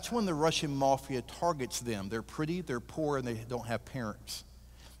 That's when the Russian mafia targets them. They're pretty, they're poor, and they don't have parents.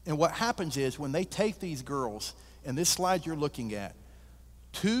 And what happens is when they take these girls, and this slide you're looking at,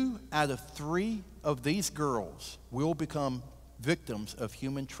 2 out of 3 of these girls will become victims of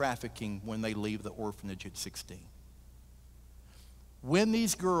human trafficking when they leave the orphanage at 16. When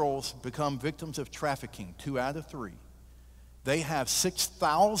these girls become victims of trafficking, 2 out of 3, they have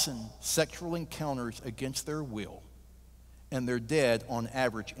 6,000 sexual encounters against their will, and they're dead on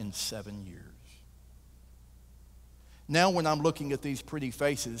average in 7 years. Now when I'm looking at these pretty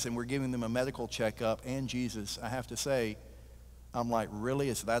faces and we're giving them a medical checkup and Jesus, I have to say, I'm like, really,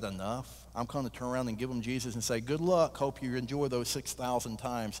 is that enough? I'm going to turn around and give them Jesus and say, good luck, hope you enjoy those 6,000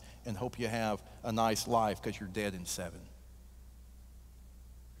 times and hope you have a nice life because you're dead in 7.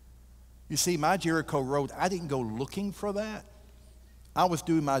 You see, my Jericho Road, I didn't go looking for that. I was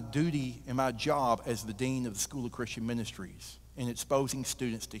doing my duty and my job as the dean of the School of Christian Ministries in exposing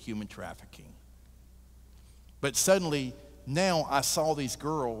students to human trafficking. But suddenly, now I saw these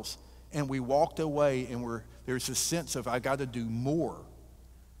girls and we walked away and there's a sense of I got to do more.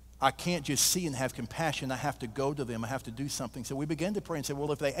 I can't just see and have compassion. I have to go to them. I have to do something. So we began to pray and say,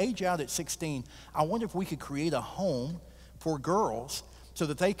 well, if they age out at 16, I wonder if we could create a home for girls so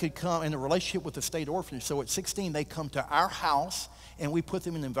that they could come in a relationship with the state orphanage. So at 16, they come to our house and we put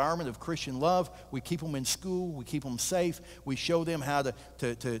them in an environment of Christian love. We keep them in school. We keep them safe. We show them how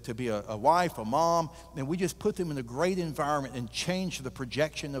to be a wife, a mom. And we just put them in a great environment and change the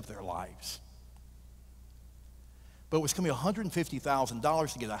projection of their lives. But it was going to be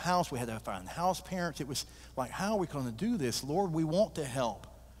 $150,000 to get a house. We had to find house parents. It was like, how are we going to do this? Lord, we want to help.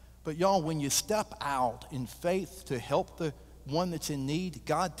 But y'all, when you step out in faith to help the one that's in need,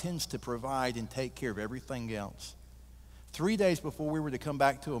 God tends to provide and take care of everything else. 3 days before we were to come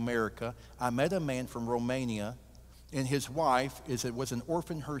back to America, I met a man from Romania, and his wife was an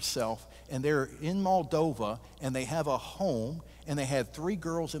orphan herself, and they're in Moldova, and they have a home, and they had 3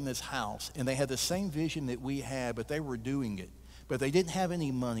 girls in this house, and they had the same vision that we had, but they were doing it. But they didn't have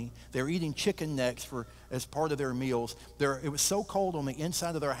any money. They were eating chicken necks as part of their meals. It was so cold on the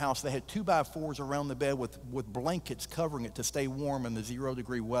inside of their house, they had 2x4s around the bed with blankets covering it to stay warm in the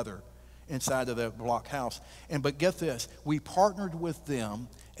 0-degree weather inside of the block house. But get this, we partnered with them,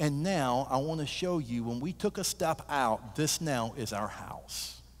 and now I want to show you, when we took a step out, this now is our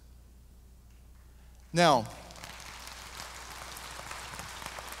house. Now,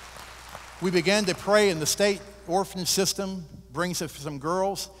 we began to pray, and the state orphanage system brings us some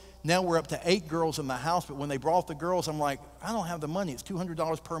girls. Now we're up to 8 girls in the house, but when they brought the girls, I'm like, I don't have the money. It's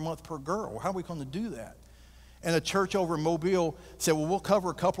 $200 per month per girl. How are we going to do that? And a church over in Mobile said, well, we'll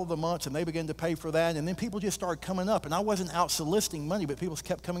cover a couple of the months, and they began to pay for that. And then people just started coming up. And I wasn't out soliciting money, but people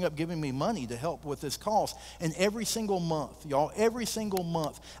kept coming up giving me money to help with this cause. And every single month, y'all, every single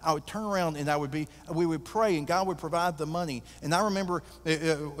month, I would turn around and we would pray, and God would provide the money. And I remember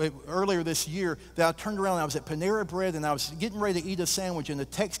earlier this year that I turned around, and I was at Panera Bread, and I was getting ready to eat a sandwich, and the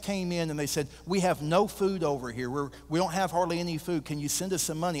text came in, and they said, we have no food over here. We don't have hardly any food. Can you send us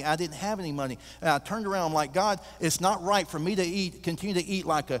some money? I didn't have any money. And I turned around, I'm like, God, it's not right for me to continue to eat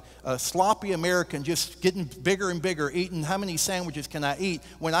like a sloppy American, just getting bigger and bigger, eating how many sandwiches can I eat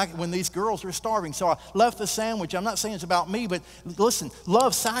when these girls are starving. So I left the sandwich. I'm not saying it's about me, but listen,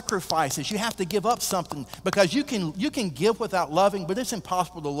 love sacrifices. You have to give up something, because you can give without loving, but it's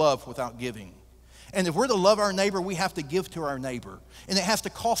impossible to love without giving. And if we're to love our neighbor, we have to give to our neighbor, and it has to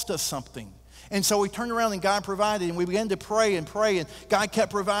cost us something. And so we turned around and God provided, and we began to pray, and God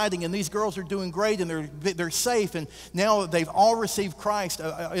kept providing, and these girls are doing great, and they're safe, and now they've all received Christ.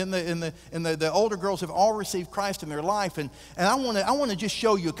 The older girls have all received Christ in their life, and I want to just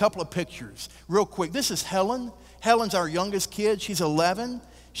show you a couple of pictures real quick. This is Helen. Helen's our youngest kid. She's 11.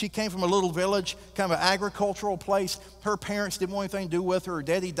 She came from a little village, kind of an agricultural place. Her parents didn't want anything to do with her. Her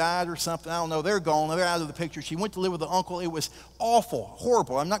daddy died or something. I don't know. They're gone. They're out of the picture. She went to live with an uncle. It was awful,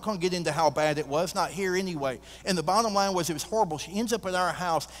 horrible. I'm not going to get into how bad it was. Not here anyway. And the bottom line was it was horrible. She ends up at our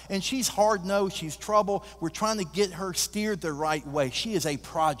house, and she's hard-nosed. She's trouble. We're trying to get her steered the right way. She is a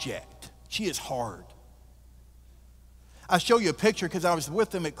project. She is hard. I show you a picture because I was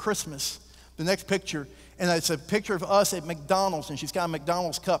with them at Christmas. The next picture. And it's a picture of us at McDonald's, and she's got a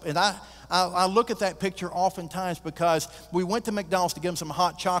McDonald's cup. And I look at that picture oftentimes because we went to McDonald's to give them some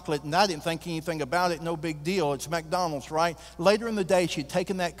hot chocolate, and I didn't think anything about it, no big deal. It's McDonald's, right? Later in the day, she'd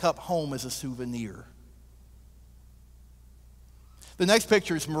taken that cup home as a souvenir. The next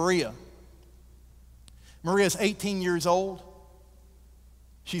picture is Maria. Maria's 18 years old.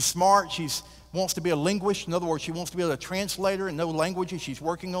 She's smart. She wants to be a linguist. In other words, she wants to be a translator and know languages. She's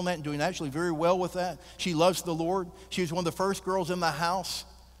working on that and doing actually very well with that. She loves the Lord. She was one of the first girls in the house.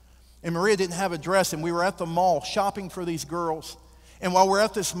 And Maria didn't have a dress, and we were at the mall shopping for these girls. And while we're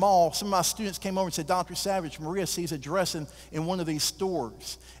at this mall, some of my students came over and said, Dr. Savage, Maria sees a dress in one of these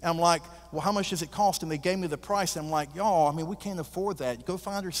stores. And I'm like, well, how much does it cost? And they gave me the price. And I'm like, y'all, I mean, we can't afford that. Go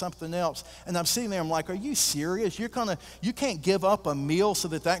find her something else. And I'm sitting there, I'm like, are you serious? You can't give up a meal so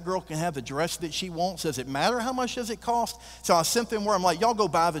that girl can have the dress that she wants? Does it matter how much does it cost? So I sent them where I'm like, y'all go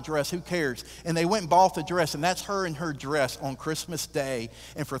buy the dress. Who cares? And they went and bought the dress. And that's her in her dress on Christmas Day.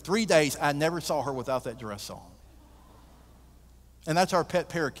 And for 3 days, I never saw her without that dress on. And that's our pet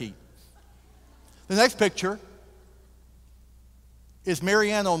parakeet. The next picture is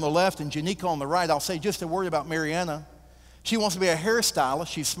Mariana on the left and Janika on the right. I'll say just a word about Mariana. She wants to be a hairstylist.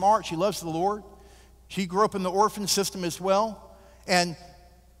 She's smart. She loves the Lord. She grew up in the orphan system as well. And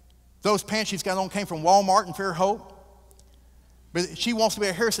those pants she's got on came from Walmart in Fairhope. But she wants to be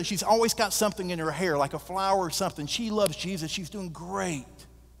a hairstylist. She's always got something in her hair, like a flower or something. She loves Jesus. She's doing great.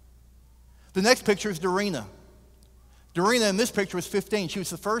 The next picture is Dorina. Dorina in this picture was 15. She was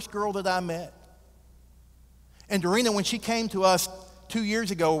the first girl that I met. And Dorina, when she came to us 2 years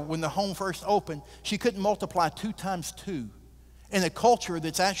ago when the home first opened, she couldn't multiply 2 times 2 in a culture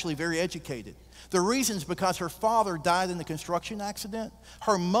that's actually very educated. The reason is because her father died in a construction accident.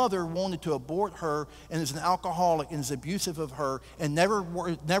 Her mother wanted to abort her and is an alcoholic and is abusive of her and never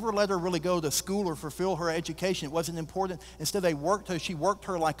let her really go to school or fulfill her education. It wasn't important. Instead, she worked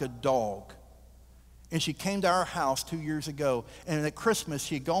her like a dog. And she came to our house 2 years ago. And at Christmas,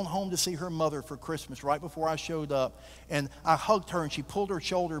 she had gone home to see her mother for Christmas right before I showed up. And I hugged her, and she pulled her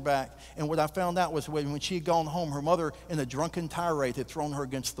shoulder back. And what I found out was when she had gone home, her mother, in a drunken tirade, had thrown her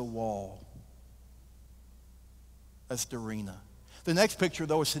against the wall. That's Dorina. The next picture,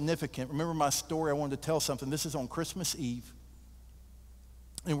 though, is significant. Remember my story? I wanted to tell something. This is on Christmas Eve.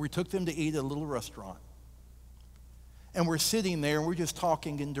 And we took them to eat at a little restaurant. And we're sitting there, and we're just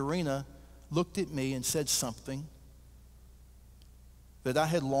talking, and Dorina looked at me and said something that I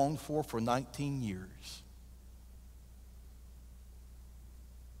had longed for 19 years.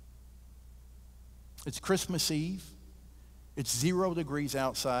 It's Christmas Eve. It's 0 degrees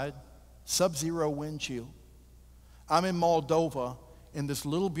outside, sub-zero wind chill. I'm in Moldova, and this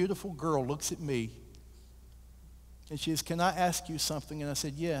little beautiful girl looks at me, and she says, "Can I ask you something?" And I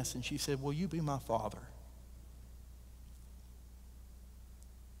said, "Yes." And she said, "Will you be my father?"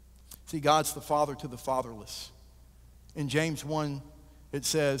 See, God's the father to the fatherless. In James 1, it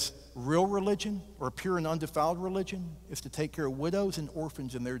says, real religion or pure and undefiled religion is to take care of widows and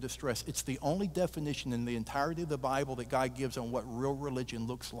orphans in their distress. It's the only definition in the entirety of the Bible that God gives on what real religion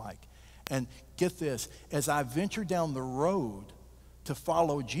looks like. And get this, as I venture down the road to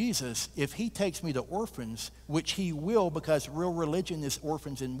follow Jesus, if he takes me to orphans, which he will, because real religion is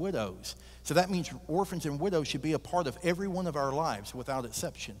orphans and widows. So that means orphans and widows should be a part of every one of our lives without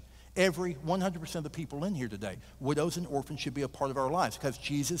exception. Every 100% of the people in here today, widows and orphans should be a part of our lives because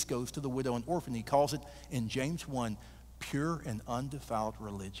Jesus goes to the widow and orphan. He calls it in James 1, pure and undefiled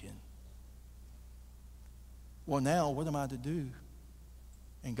religion. Well, now what am I to do?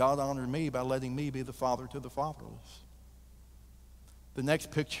 And God honored me by letting me be the father to the fatherless. The next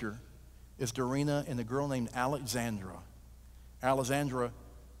picture is Dorina and a girl named Alexandra. Alexandra's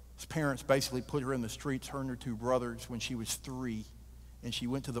parents basically put her in the streets, her and her two brothers, when she was 3. And she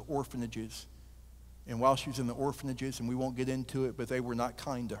went to the orphanages. And while she was in the orphanages, and we won't get into it, but they were not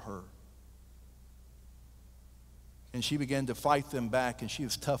kind to her. And she began to fight them back, and she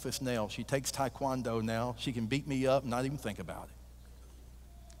is tough as nails. She takes taekwondo now. She can beat me up and not even think about it.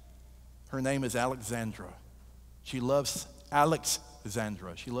 Her name is Alexandra. She loves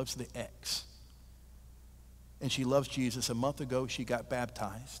Alexandra. She loves the X. And she loves Jesus. A month ago, she got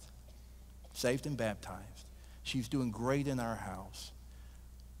baptized, saved and baptized. She's doing great in our house.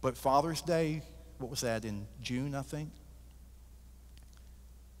 But Father's Day, what was that, in June, I think?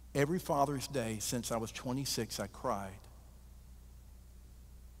 Every Father's Day since I was 26, I cried,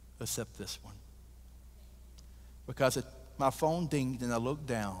 except this one. Because my phone dinged and I looked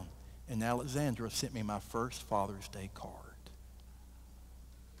down, and Alexandra sent me my first Father's Day card.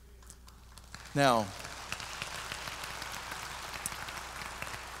 Now,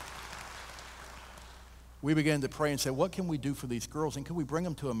 we began to pray and say, what can we do for these girls? And could we bring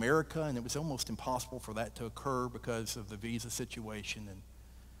them to America? And it was almost impossible for that to occur because of the visa situation. And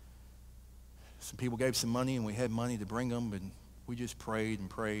some people gave some money, and we had money to bring them, and we just prayed and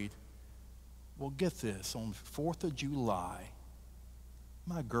prayed. Well, get this. On the 4th of July,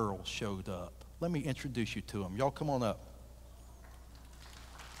 my girls showed up. Let me introduce you to them. Y'all come on up.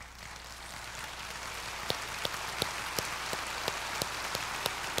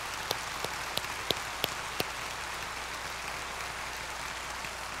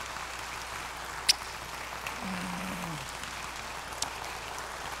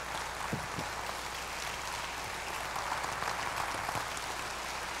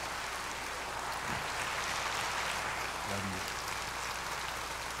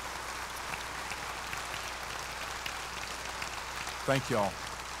 Thank y'all.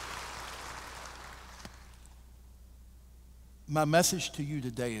 My message to you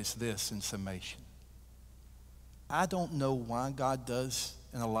today is this in summation. I don't know why God does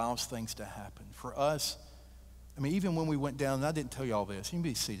and allows things to happen. For us, I mean, even when we went down, and I didn't tell you all this. You can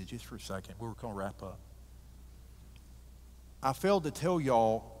be seated just for a second. We were going to wrap up. I failed to tell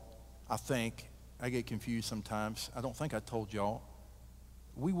y'all, I think, I get confused sometimes. I don't think I told y'all.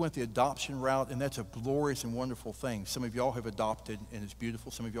 We went the adoption route, and that's a glorious and wonderful thing. Some of y'all have adopted, and it's beautiful.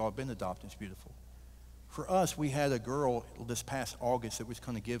 Some of y'all have been adopted, it's beautiful. For us, we had a girl this past August that was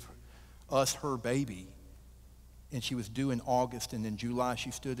going to give us her baby, and she was due in August, and in July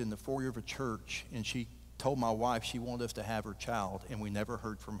she stood in the foyer of a church, and she told my wife she wanted us to have her child, and we never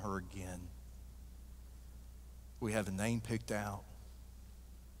heard from her again. We had the name picked out,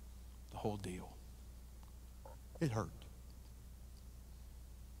 the whole deal. It hurt.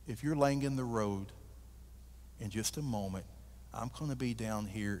 If you're laying in the road, in just a moment, I'm going to be down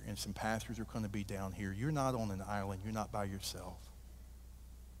here, and some pastors are going to be down here. You're not on an island. You're not by yourself.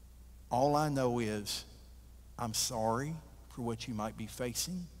 All I know is I'm sorry for what you might be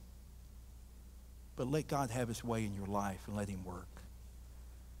facing, but let God have his way in your life and let him work.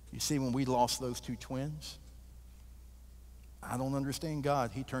 You see, when we lost those 2 twins, I don't understand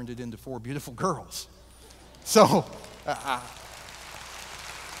God. He turned it into 4 beautiful girls. So,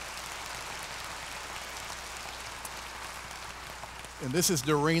 and this is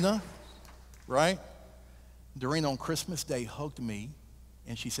Dorina, right? Dorina on Christmas Day hugged me,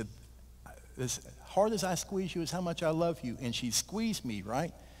 and she said, as hard as I squeeze you is how much I love you. And she squeezed me,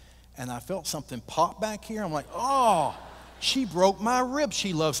 right? And I felt something pop back here. I'm like, oh, she broke my rib.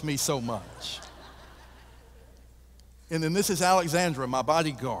 She loves me so much. And then this is Alexandra, my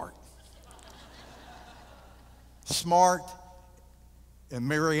bodyguard. Smart, and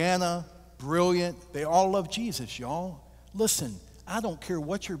Mariana, brilliant. They all love Jesus, y'all. Listen, I don't care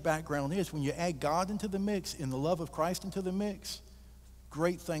what your background is. When you add God into the mix and the love of Christ into the mix,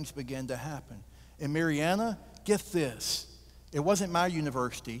 great things begin to happen. And Mariana, get this. It wasn't my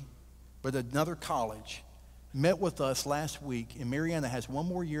university, but another college met with us last week, and Mariana has 1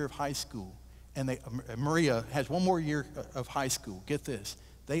 more year of high school. And Maria has 1 more year of high school. Get this.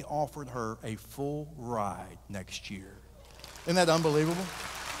 They offered her a full ride next year. Isn't that unbelievable?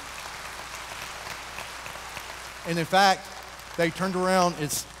 And in fact, they turned around.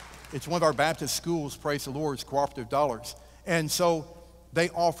 It's one of our Baptist schools, praise the Lord, it's Cooperative Dollars. And so they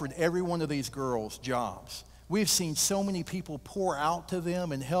offered every one of these girls jobs. We've seen so many people pour out to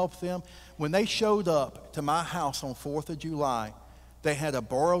them and help them. When they showed up to my house on 4th of July, they had a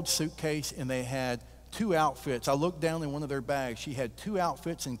borrowed suitcase and they had 2 outfits. I looked down in one of their bags. She had 2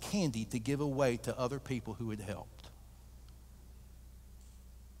 outfits and candy to give away to other people who had helped.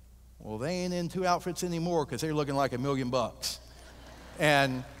 Well, they ain't in 2 outfits anymore because they're looking like $1 million.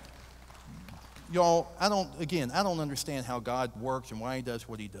 And y'all, I don't understand how God works and why he does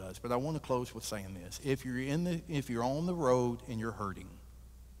what he does, but I want to close with saying this. If you're on the road and you're hurting,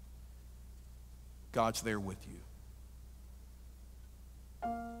 God's there with you.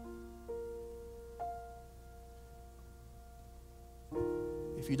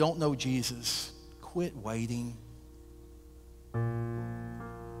 If you don't know Jesus, quit waiting.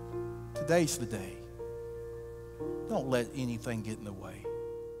 Today's the day. Don't let anything get in the way.